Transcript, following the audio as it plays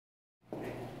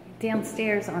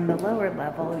Downstairs on the lower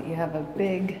level, you have a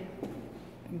big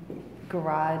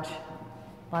garage,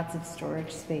 lots of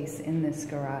storage space in this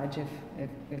garage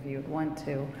if you want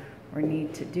to or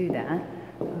need to do that.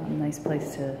 Nice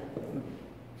place to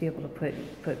be able to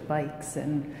put bikes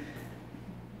and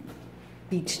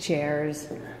beach chairs.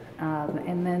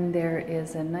 And then there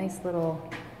is a nice little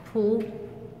pool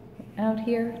out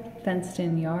here, fenced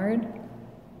in yard.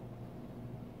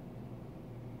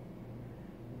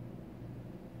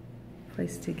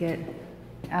 Place to get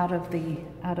out of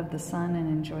the sun and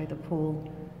enjoy the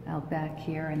pool out back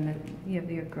here, and you have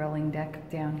your grilling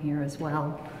deck down here as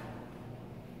well.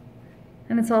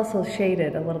 And it's also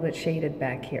shaded, a little bit shaded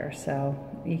back here, so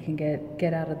you can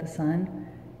get out of the sun,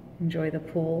 enjoy the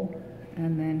pool,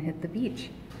 and then hit the beach.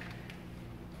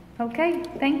 Okay,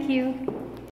 thank you.